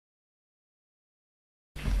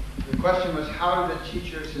The question was, how do the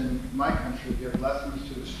teachers in my country give lessons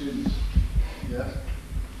to the students? Yes.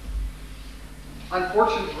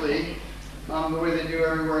 Unfortunately, the way they do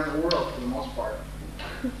everywhere in the world, for the most part.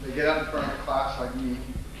 They get up in front of a class like me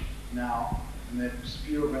now, and they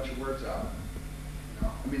spew a bunch of words out. You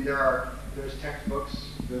know? I mean, there's textbooks,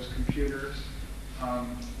 there's computers.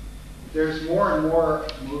 There's more and more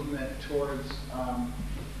movement towards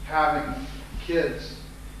having kids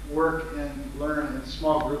work and learn in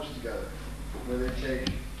small groups together, where they take,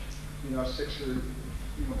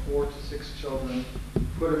 4 to 6 children,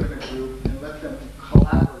 put them in a group, and let them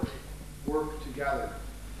collaborate, work together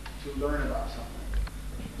to learn about something.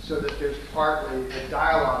 So that there's partly the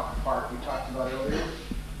dialogue part we talked about earlier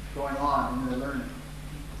going on in their learning.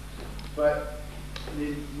 But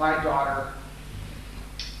my daughter,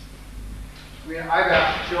 I've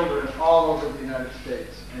asked children all over the United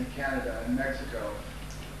States and Canada and Mexico,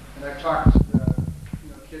 and I've talked to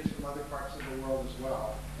kids from other parts of the world as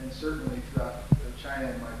well, and certainly throughout China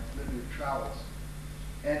in my limited travels.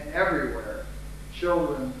 And everywhere,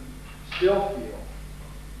 children still feel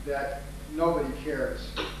that nobody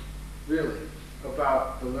cares really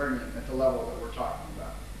about the learning at the level that we're talking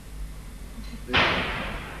about.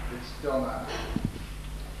 It's still not,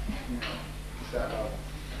 at that level.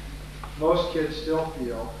 Most kids still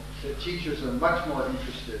feel that teachers are much more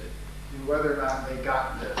interested in whether or not they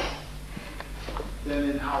got this than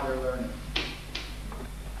in how they're learning.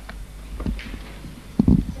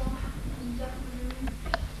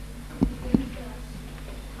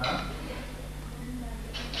 Huh?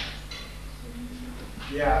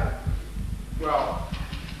 Yeah. Well,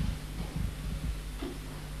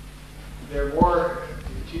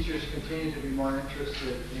 teachers continue to be more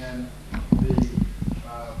interested in the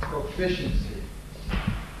proficiency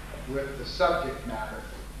with the subject matter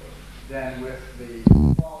than with the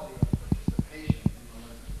quality of participation in the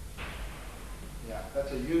learning. Yeah,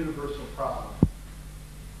 that's a universal problem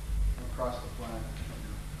across the planet.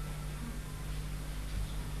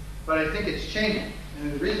 But I think it's changing,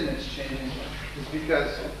 and the reason it's changing is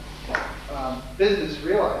because business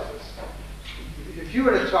realizes. If you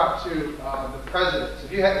were to talk to the presidents,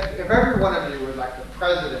 if every one of you were like the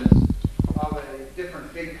presidents of a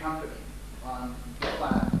different big company on the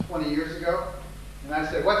planet 20 years ago, and I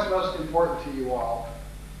said, what's most important to you all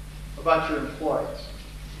about your employees?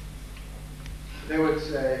 They would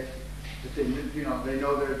say that they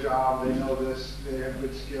know their job, they know this, they have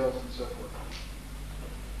good skills, and so forth.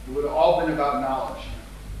 It would have all been about knowledge.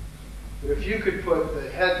 But if you could put the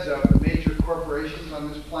heads of the major corporations on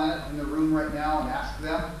this planet in the room right now and ask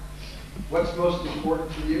them, what's most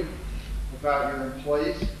important to you about your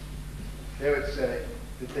employees? They would say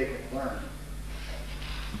that they can learn.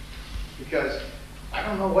 Because I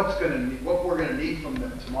don't know what we're going to need from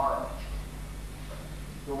them tomorrow.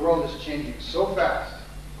 The world is changing so fast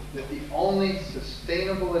that the only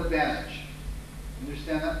sustainable advantage,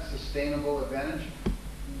 understand that? Sustainable advantage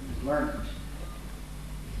is learning.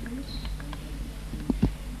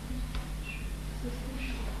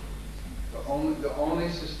 The only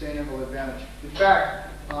sustainable advantage. In fact,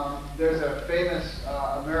 there's a famous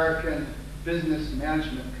American business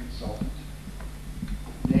management consultant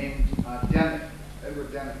named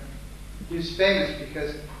Edward Deming. He's famous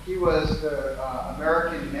because he was the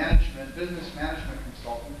American business management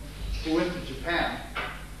consultant who went to Japan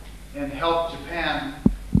and helped Japan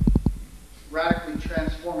radically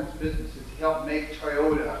transform its businesses. He helped make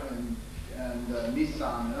Toyota and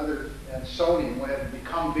Nissan and Sony had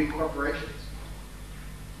become big corporations.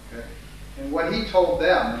 Okay? And what he told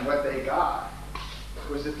them and what they got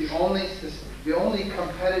was that the only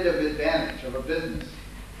competitive advantage of a business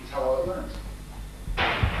is how well it learns.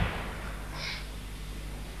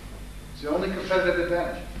 It's the only competitive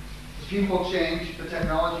advantage. The people change, the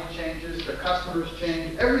technology changes, the customers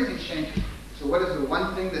change, everything changes. So what is the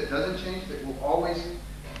one thing that doesn't change that will always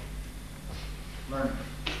learn?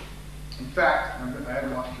 In fact, I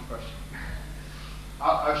haven't lost your question.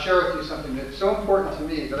 I'll share with you something that's so important to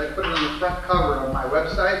me that I put it on the front cover of my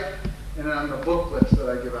website and on the booklets that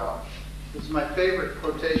I give out. It's my favorite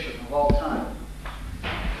quotation of all time.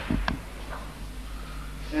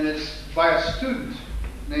 And it's by a student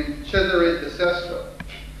named Cesare De Sesto.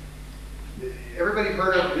 Everybody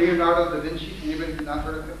heard of Leonardo da Vinci? Anybody not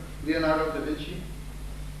heard of him? Leonardo da Vinci?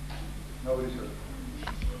 Nobody's heard of him.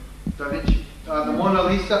 Da Vinci. The Mona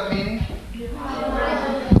Lisa painting? Yeah.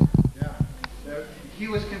 He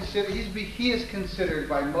is considered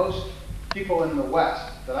by most people in the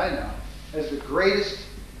West that I know as the greatest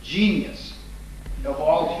genius of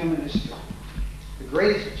all human history. The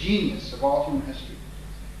greatest genius of all human history.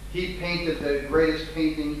 He painted the greatest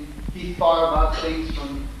painting. He thought about things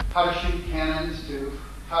from how to shoot cannons to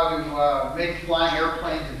how to make flying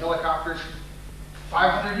airplanes and helicopters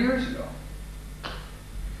 500 years ago.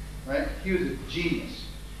 Right? He was a genius,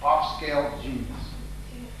 off-scale genius.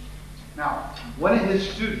 Now, one of his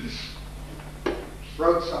students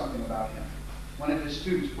wrote something about him. One of his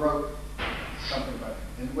students wrote something about him.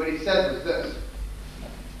 And what he said was this: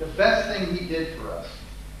 the best thing he did for us,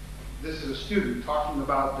 this is a student talking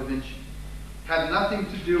about Da Vinci, had nothing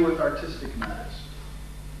to do with artistic matters.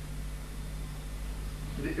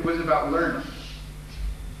 It was about learning,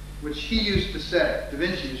 which he used to say, Da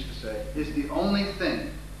Vinci used to say, is the only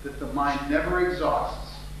thing that the mind never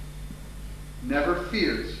exhausts, never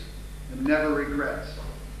fears, and never regrets.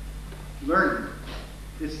 Learning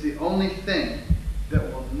is the only thing that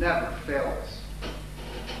will never fail us.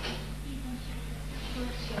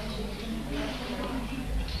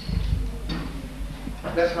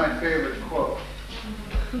 That's my favorite quote.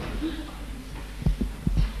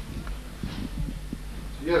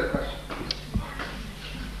 You have a question?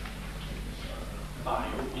 Are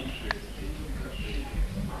you interested in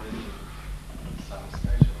some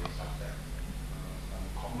special subject, some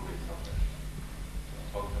concrete subject,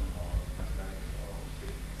 totem or mathematics or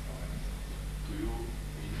physics? Do you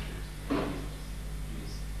interested in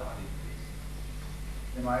studying this?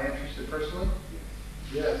 Am I interested personally?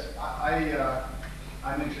 Yes. Yes,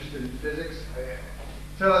 I'm interested in physics.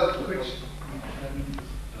 So, which?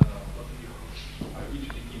 Are you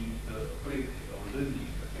interested in the ability of learning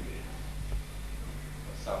the physics?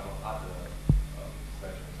 Some other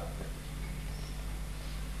special subject?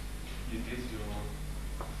 Is this your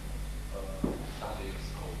study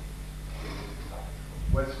scope?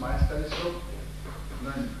 What's my study scope?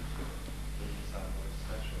 Learning. Some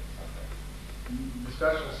special subject. The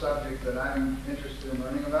special subject that I'm interested in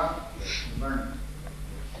learning about is learning.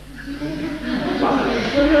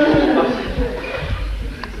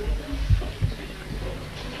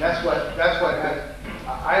 That's what had,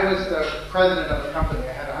 I was the president of the company.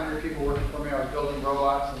 I had 100 people working for me. I was building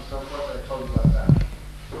robots and so forth. I told you about that.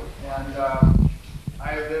 And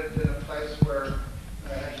I lived in a place where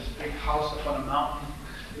I had this big house up on a mountain,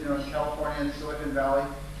 in California, in Silicon Valley.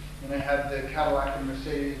 And I had the Cadillac and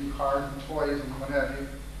Mercedes and cars and toys and what have you.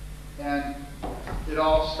 And it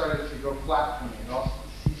all started to go flat for me. It all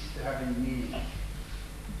ceased to have any meaning.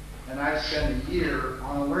 And I spent a year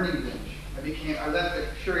on a learning binge. I let the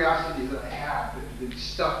curiosity that I had that had been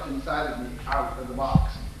stuffed inside of me out of the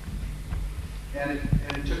box. And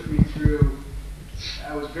it took me through,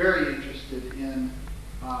 I was very interested in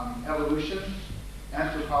evolution,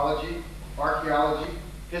 anthropology, archaeology,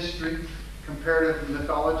 history, comparative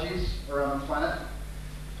mythologies around the planet.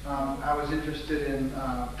 I was interested in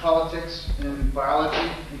politics, in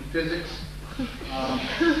biology, in physics.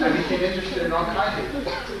 I became interested in all kinds of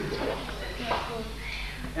things.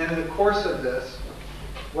 And in the course of this,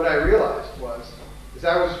 what I realized was, can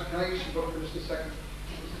I use your book for just a second?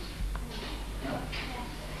 No.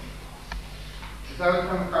 As I was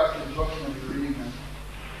coming across these books and I was reading them,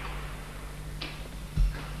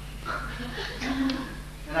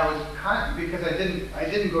 and I was because I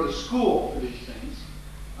didn't go to school for these things.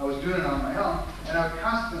 I was doing it on my own, and I would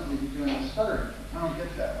constantly be doing this stuttering. I don't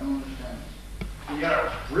get that. I don't understand this. And yet I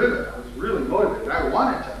was driven. I was really motivated. I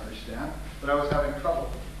wanted to understand, but I was having trouble.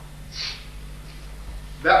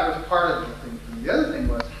 That was part of the thing for me. The other thing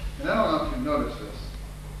was, and I don't know if you noticed this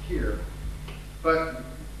here, but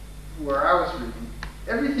where I was reading,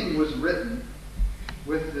 everything was written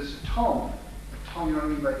with this tone. Tone, you know what I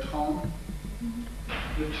mean by tone?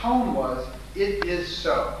 The tone was, it is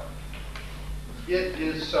so. It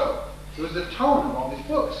is so. It was the tone of all these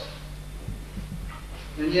books.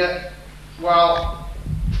 And yet, while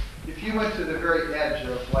if you went to the very edge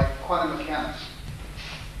of like quantum mechanics,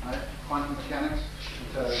 right? Quantum mechanics,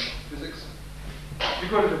 physics, if you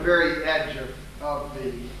go to the very edge of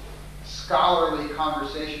the scholarly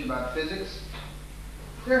conversation about physics,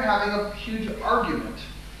 they're having a huge argument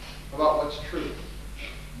about what's true.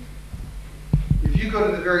 If you go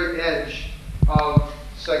to the very edge of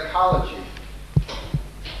psychology,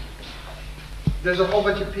 there's a whole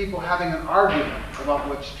bunch of people having an argument about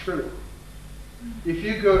what's true. If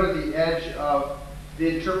you go to the edge of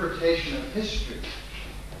the interpretation of history,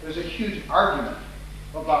 there's a huge argument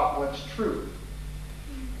about what's true.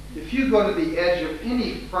 If you go to the edge of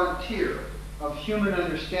any frontier of human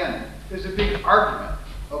understanding, there's a big argument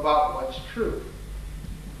about what's true.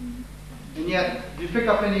 And yet, if you pick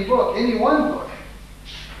up any book, any one book,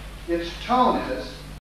 its tone is,